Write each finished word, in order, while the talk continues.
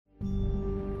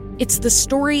It's the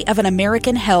story of an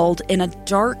American held in a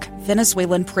dark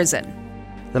Venezuelan prison.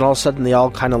 Then all of a sudden they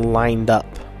all kind of lined up.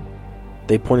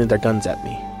 They pointed their guns at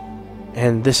me.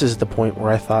 And this is the point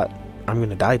where I thought, I'm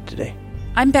going to die today.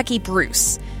 I'm Becky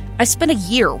Bruce. I spent a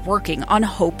year working on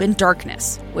Hope in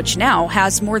Darkness, which now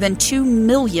has more than 2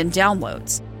 million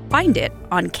downloads. Find it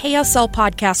on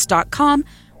kslpodcast.com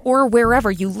or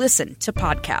wherever you listen to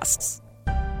podcasts.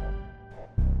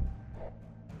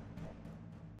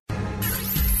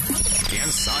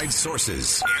 Inside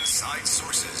Sources. Inside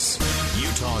Sources.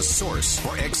 Utah's source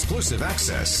for exclusive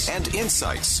access and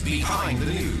insights behind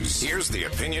the news. Here's the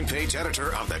opinion page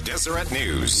editor of the Deseret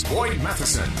News, Boyd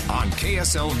Matheson, on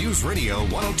KSL News Radio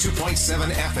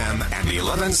 102.7 FM and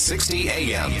 1160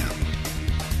 AM.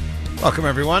 Welcome,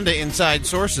 everyone, to Inside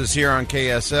Sources here on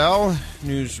KSL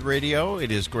News Radio.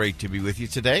 It is great to be with you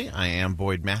today. I am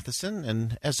Boyd Matheson,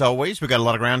 and as always, we've got a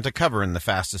lot of ground to cover in the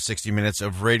fastest 60 minutes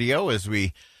of radio as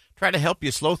we try to help you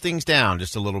slow things down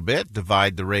just a little bit,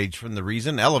 divide the rage from the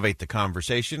reason, elevate the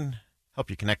conversation, help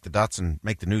you connect the dots and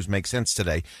make the news make sense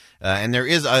today. And there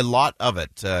is a lot of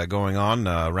it going on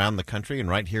around the country and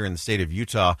right here in the state of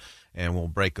Utah. And we'll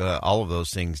break all of those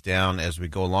things down as we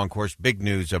go along. Of course, big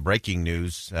news, breaking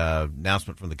news,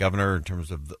 announcement from the governor in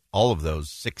terms of all of those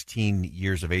 16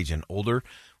 years of age and older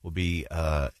will be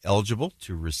eligible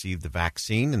to receive the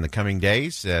vaccine in the coming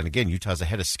days. And again, Utah's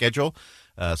ahead of schedule.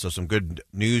 So some good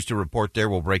news to report there.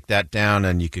 We'll break that down,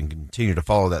 and you can continue to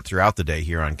follow that throughout the day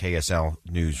here on KSL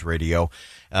News Radio.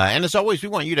 And as always, we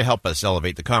want you to help us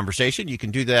elevate the conversation. You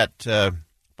can do that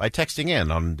by texting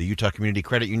in on the Utah Community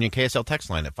Credit Union KSL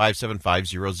text line at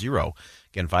 57500.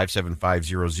 Again,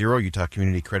 57500, Utah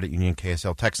Community Credit Union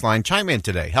KSL text line. Chime in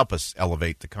today. Help us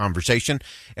elevate the conversation.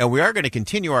 And we are going to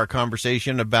continue our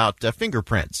conversation about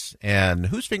fingerprints and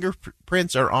whose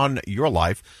fingerprints are on your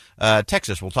life. Text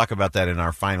us. We'll talk about that in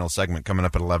our final segment coming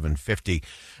up at 11:50.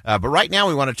 But right now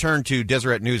we want to turn to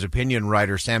Deseret News opinion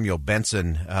writer Samuel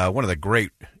Benson, one of the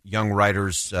great young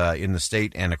writers in the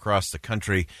state and across the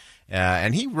country.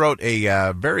 And he wrote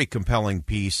a very compelling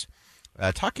piece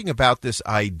talking about this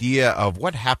idea of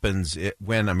what happens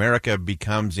when America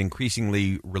becomes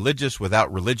increasingly religious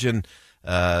without religion,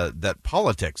 that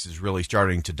politics is really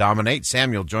starting to dominate.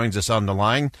 Samuel joins us on the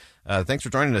line. Thanks for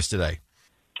joining us today.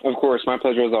 Of course. My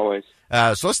pleasure as always.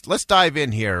 So let's dive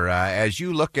in here. As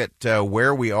you look at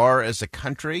where we are as a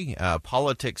country,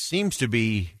 politics seems to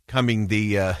be becoming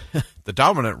the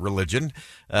dominant religion,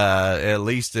 at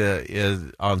least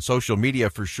on social media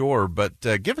for sure. But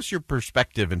give us your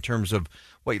perspective in terms of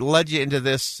what led you into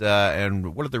this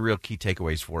and what are the real key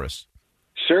takeaways for us?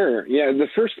 Sure. Yeah, the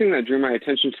first thing that drew my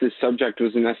attention to this subject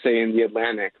was an essay in The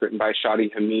Atlantic written by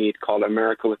Shadi Hamid called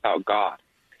America Without God.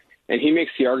 And he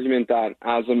makes the argument that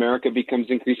as America becomes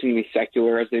increasingly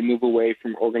secular, as they move away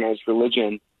from organized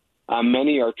religion,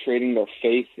 many are trading their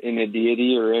faith in a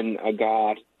deity or in a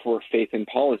god for faith in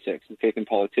politics and faith in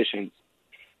politicians.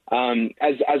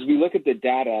 As we look at the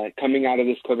data coming out of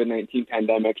this COVID-19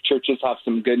 pandemic, churches have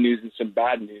some good news and some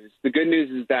bad news. The good news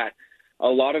is that a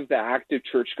lot of the active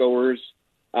churchgoers,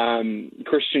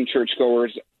 Christian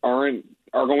churchgoers, are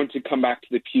going to come back to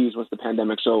the pews once the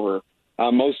pandemic's over.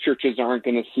 Most churches aren't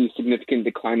going to see significant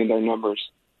decline in their numbers.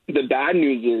 The bad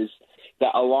news is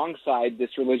that alongside this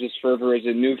religious fervor is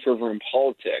a new fervor in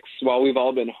politics. While we've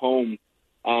all been home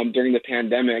during the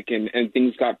pandemic and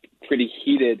things got pretty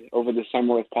heated over the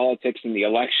summer with politics and the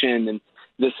election and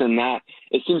this and that,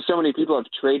 it seems so many people have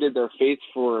traded their faith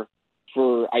for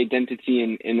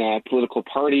identity in a political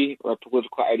party or a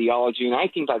political ideology. And I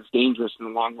think that's dangerous in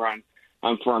the long run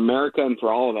for America and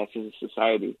for all of us as a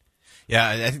society. Yeah,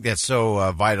 I think that's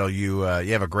so vital. You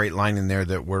have a great line in there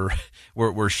that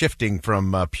we're shifting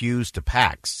from pews to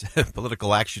PACs,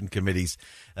 political action committees,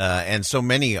 and so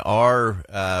many are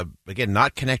again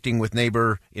not connecting with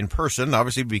neighbor in person,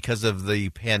 obviously because of the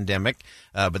pandemic.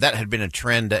 But that had been a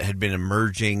trend that had been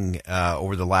emerging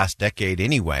over the last decade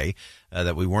anyway.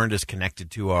 That we weren't as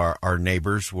connected to our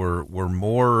neighbors. We're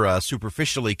more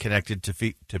superficially connected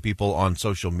to people on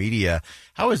social media.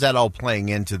 How is that all playing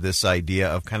into this idea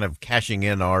of kind of cashing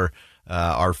in our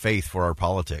faith for our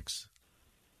politics?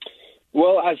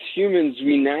 Well, as humans,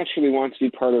 we naturally want to be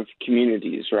part of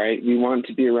communities, right? We want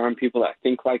to be around people that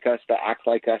think like us, that act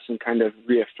like us, and kind of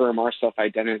reaffirm our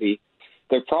self-identity.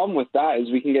 The problem with that is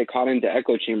we can get caught into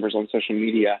echo chambers on social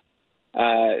media.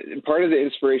 Part of the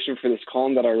inspiration for this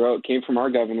column that I wrote came from our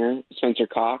governor, Spencer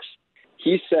Cox.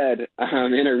 He said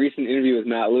in a recent interview with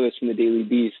Matt Lewis from the Daily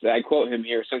Beast, that I quote him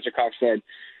here, Spencer Cox said,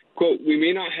 quote, "We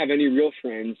may not have any real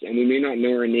friends and we may not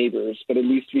know our neighbors, but at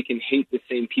least we can hate the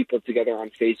same people together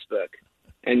on Facebook."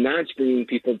 And that's bringing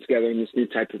people together in this new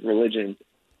type of religion.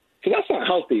 So that's not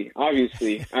healthy,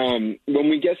 obviously. When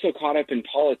we get so caught up in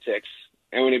politics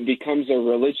and when it becomes a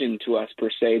religion to us, per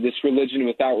se, this religion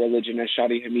without religion, as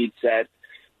Shadi Hamid said,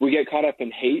 we get caught up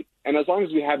in hate. And as long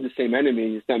as we have the same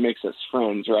enemies, that makes us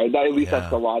friends, right? At least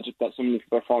that's the logic that so many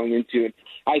people are falling into. And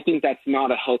I think that's not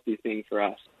a healthy thing for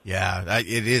us. Yeah,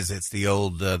 it is. It's the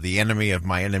old, the enemy of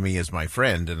my enemy is my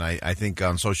friend. And I think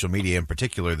on social media in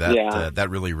particular, that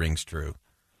really rings true.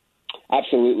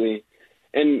 Absolutely.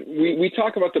 And we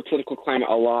talk about the political climate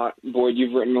a lot. Boyd,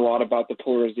 you've written a lot about the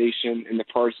polarization and the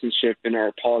partisanship in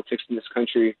our politics in this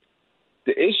country.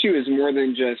 The issue is more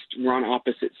than just we're on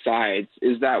opposite sides,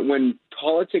 is that when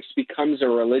politics becomes a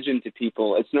religion to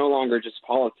people, it's no longer just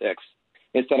politics.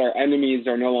 It's that our enemies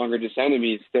are no longer just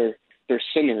enemies. They're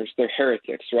sinners. They're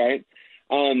heretics, right?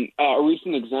 A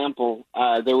recent example,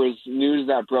 there was news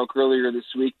that broke earlier this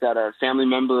week that a family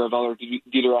member of Elder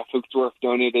Dieter Uchtdorf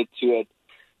donated to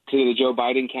the Joe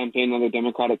Biden campaign and other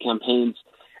Democratic campaigns.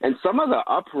 And some of the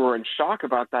uproar and shock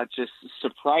about that just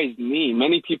surprised me.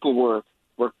 Many people were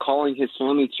calling his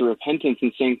family to repentance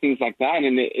and saying things like that.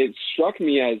 And it struck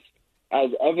me as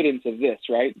evidence of this,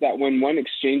 right? That when one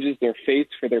exchanges their faith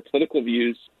for their political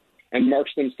views and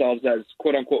marks themselves as,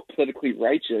 quote unquote, politically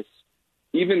righteous,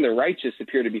 even the righteous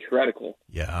appear to be heretical.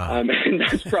 Yeah. And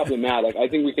that's problematic. I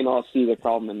think we can all see the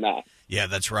problem in that. Yeah,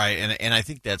 that's right. And I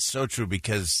think that's so true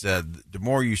because the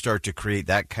more you start to create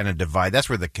that kind of divide, that's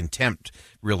where the contempt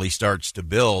really starts to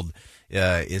build,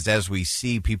 is as we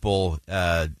see people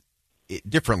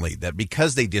differently, that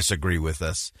because they disagree with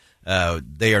us,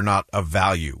 they are not of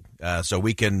value. So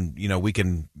we can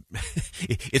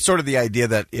it's sort of the idea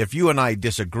that if you and I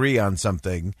disagree on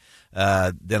something,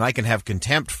 then I can have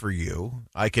contempt for you.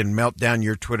 I can melt down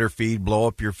your Twitter feed, blow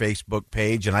up your Facebook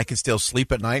page, and I can still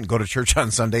sleep at night and go to church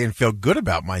on Sunday and feel good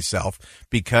about myself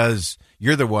because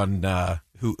you're the one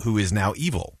who is now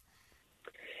evil.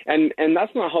 And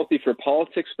that's not healthy for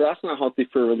politics, but that's not healthy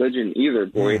for religion either,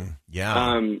 Boyd.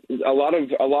 A lot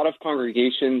of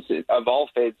congregations of all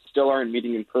faiths still aren't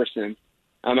meeting in person.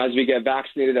 As we get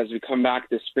vaccinated, as we come back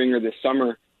this spring or this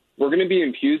summer, we're going to be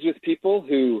in pews with people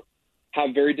who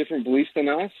have very different beliefs than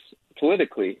us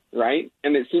politically, right?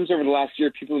 And it seems over the last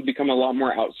year, people have become a lot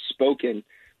more outspoken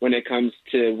when it comes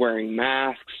to wearing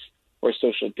masks or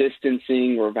social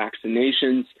distancing or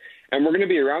vaccinations. And we're going to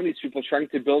be around these people trying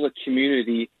to build a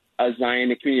community, a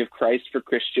Zion, a community of Christ for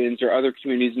Christians or other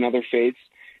communities and other faiths.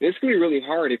 And it's going to be really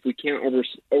hard if we can't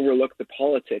overlook the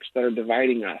politics that are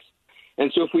dividing us.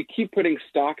 And so if we keep putting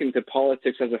stock into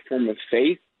politics as a form of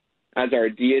faith, as our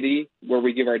deity, where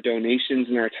we give our donations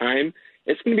and our time,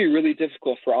 it's going to be really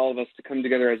difficult for all of us to come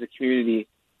together as a community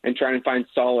and try and find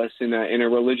solace in a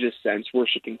religious sense,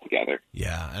 worshiping together.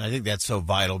 Yeah, and I think that's so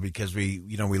vital because we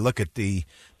look at the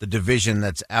division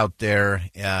that's out there,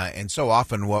 and so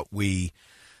often what we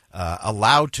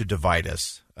allow to divide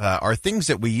us are things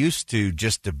that we used to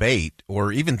just debate,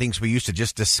 or even things we used to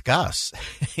just discuss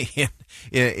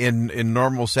in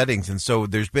normal settings. And so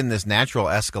there's been this natural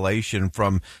escalation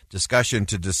from discussion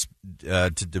to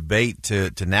debate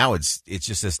to now it's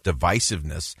just this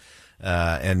divisiveness.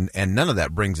 And none of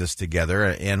that brings us together,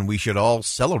 and we should all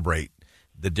celebrate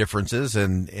the differences,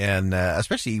 and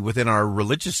especially within our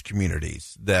religious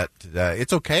communities, that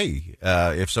it's okay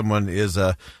if someone is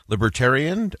a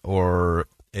libertarian or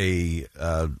a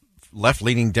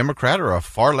left-leaning Democrat or a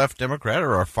far-left Democrat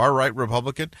or a far-right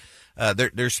Republican.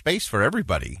 There's space for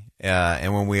everybody,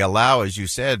 and when we allow, as you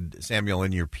said, Samuel,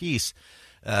 in your piece,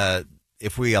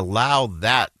 if we allow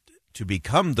that to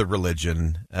become the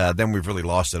religion, then we've really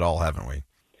lost it all, haven't we?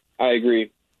 I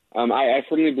agree. I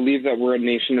firmly believe that we're a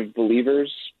nation of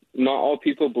believers. Not all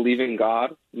people believe in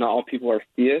God. Not all people are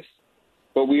theists.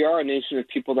 But we are a nation of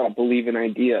people that believe in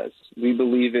ideas. We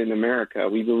believe in America.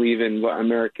 We believe in what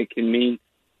America can mean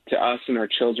to us and our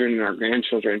children and our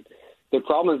grandchildren. The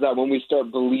problem is that when we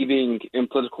start believing in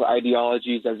political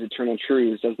ideologies as eternal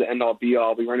truths, as the end-all,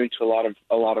 be-all, we run into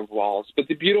a lot of walls. But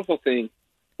the beautiful thing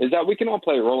is that we can all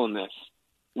play a role in this.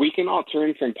 We can all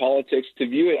turn from politics to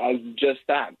view it as just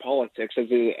that, politics, as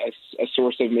a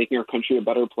source of making our country a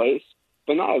better place,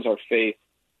 but not as our faith.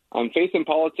 Faith and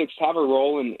politics have a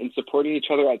role in supporting each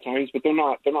other at times, but they're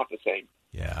not the same.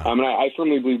 Yeah. And I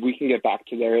firmly believe we can get back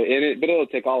to there, but it'll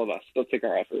take all of us. It'll take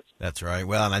our efforts. That's right.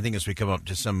 Well, and I think as we come up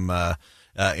to some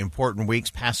important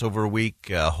weeks, Passover week,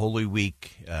 Holy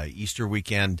Week, Easter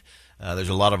weekend, There's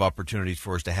a lot of opportunities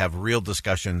for us to have real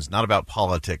discussions, not about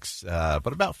politics,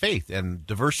 but about faith and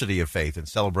diversity of faith, and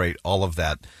celebrate all of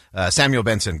that. Samuel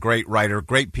Benson, great writer,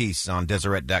 great piece on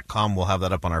Deseret.com. We'll have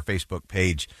that up on our Facebook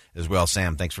page as well.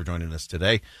 Sam, thanks for joining us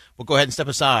today. We'll go ahead and step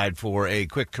aside for a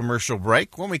quick commercial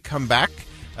break. When we come back,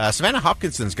 Savannah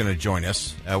Hopkinson is going to join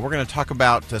us. We're going to talk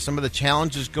about some of the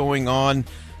challenges going on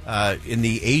in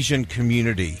the Asian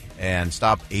community and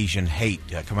stop Asian hate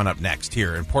coming up next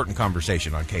here. Important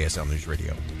conversation on KSL News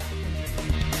Radio.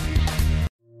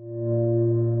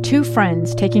 Two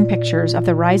friends taking pictures of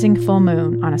the rising full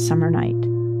moon on a summer night.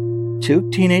 Two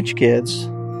teenage kids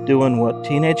doing what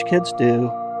teenage kids do.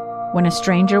 When a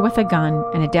stranger with a gun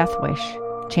and a death wish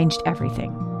changed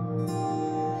everything.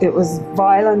 It was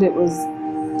violent, it was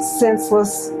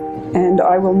senseless, and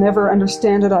I will never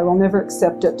understand it, I will never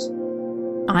accept it.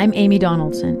 I'm Amy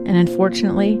Donaldson, and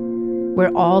unfortunately,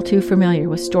 we're all too familiar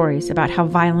with stories about how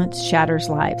violence shatters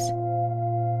lives.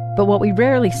 But what we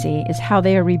rarely see is how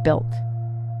they are rebuilt.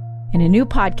 In a new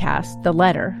podcast, The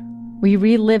Letter, we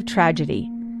relive tragedy,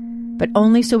 but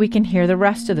only so we can hear the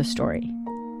rest of the story.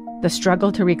 The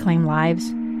struggle to reclaim lives,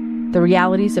 the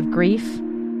realities of grief,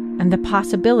 and the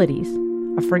possibilities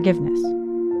of forgiveness.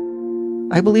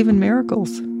 I believe in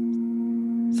miracles.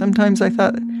 Sometimes I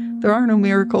thought, there are no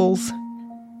miracles.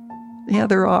 Yeah,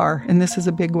 there are, and this is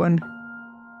a big one.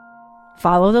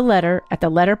 Follow The Letter at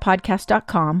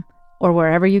theletterpodcast.com or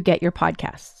wherever you get your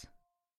podcasts.